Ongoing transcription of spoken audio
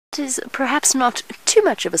It is perhaps not too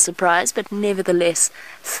much of a surprise, but nevertheless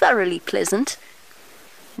thoroughly pleasant.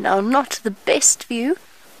 Now, not the best view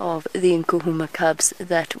of the Nkahuma cubs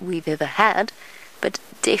that we've ever had, but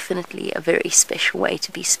definitely a very special way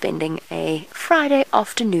to be spending a Friday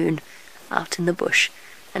afternoon out in the bush.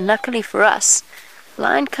 And luckily for us,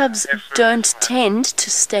 lion cubs don't tend to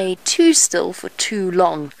stay too still for too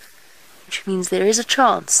long, which means there is a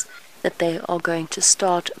chance that they are going to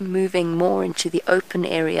start moving more into the open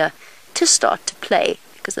area to start to play,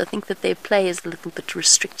 because I think that their play is a little bit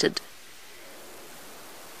restricted.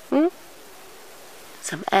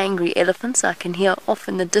 Some angry elephants I can hear off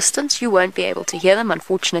in the distance. You won't be able to hear them,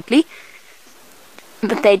 unfortunately,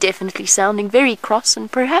 but they're definitely sounding very cross,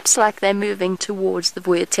 and perhaps like they're moving towards the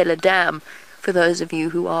Wildebeest Dam, for those of you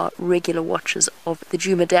who are regular watchers of the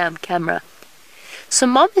Nkahuma Dam camera. So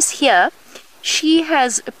Mom is here. She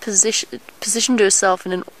has positioned herself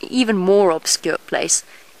in an even more obscure place,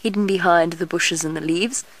 hidden behind the bushes and the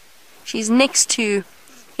leaves. She's next to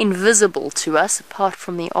invisible to us, apart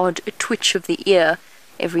from the odd twitch of the ear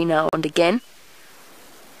every now and again.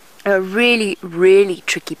 A really, really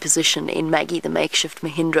tricky position in Maggie the makeshift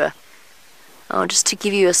Mahindra. Just to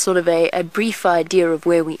give you a sort of a brief idea of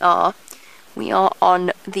where we are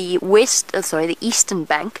on the the eastern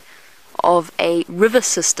bank of a river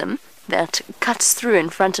system that cuts through in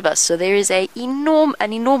front of us. So there is an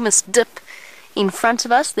enormous dip in front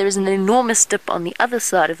of us. There is an enormous dip on the other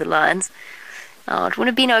side of the lines. It would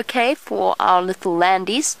have been okay for our little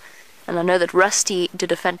landies, and I know that Rusty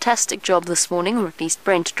did a fantastic job this morning, or at least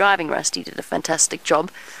Brent driving Rusty did a fantastic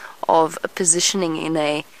job of positioning in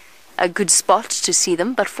a good spot to see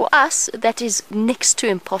them, but for us that is next to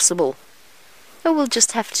impossible. So we'll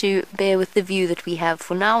just have to bear with the view that we have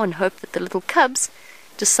for now and hope that the little cubs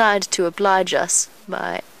decide to oblige us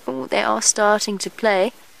by... they are starting to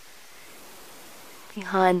play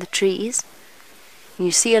behind the trees.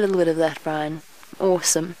 You see a little bit of that, Brian.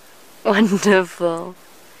 Awesome. Wonderful.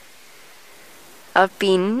 I've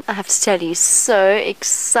been, I have to tell you, so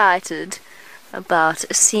excited about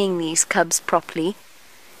seeing these cubs properly.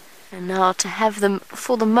 And now to have them,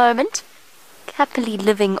 for the moment, happily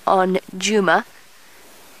living on Nkahuma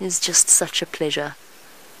is just such a pleasure.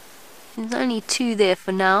 There's only 2 there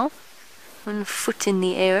for now, 1 foot in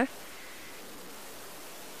the air.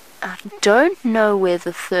 I don't know where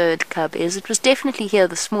the 3rd cub is. It was definitely here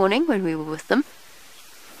this morning when we were with them.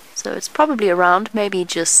 So it's probably around, maybe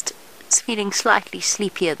just it's feeling slightly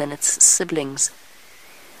sleepier than its siblings.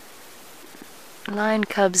 Lion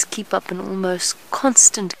cubs keep up an almost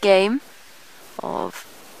constant game of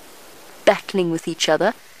battling with each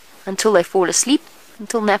other until they fall asleep,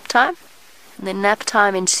 until nap time. And then nap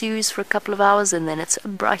time ensues for a couple of hours, and then it's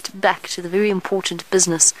right back to the very important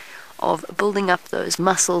business of building up those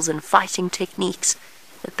muscles and fighting techniques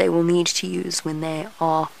that they will need to use when they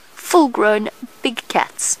are full-grown big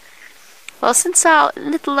cats. Well, since our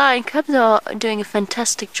little lion cubs are doing a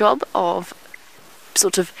fantastic job of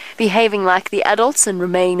sort of behaving like the adults and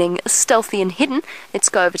remaining stealthy and hidden, let's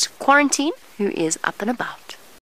go over to Quarantine, who is up and about.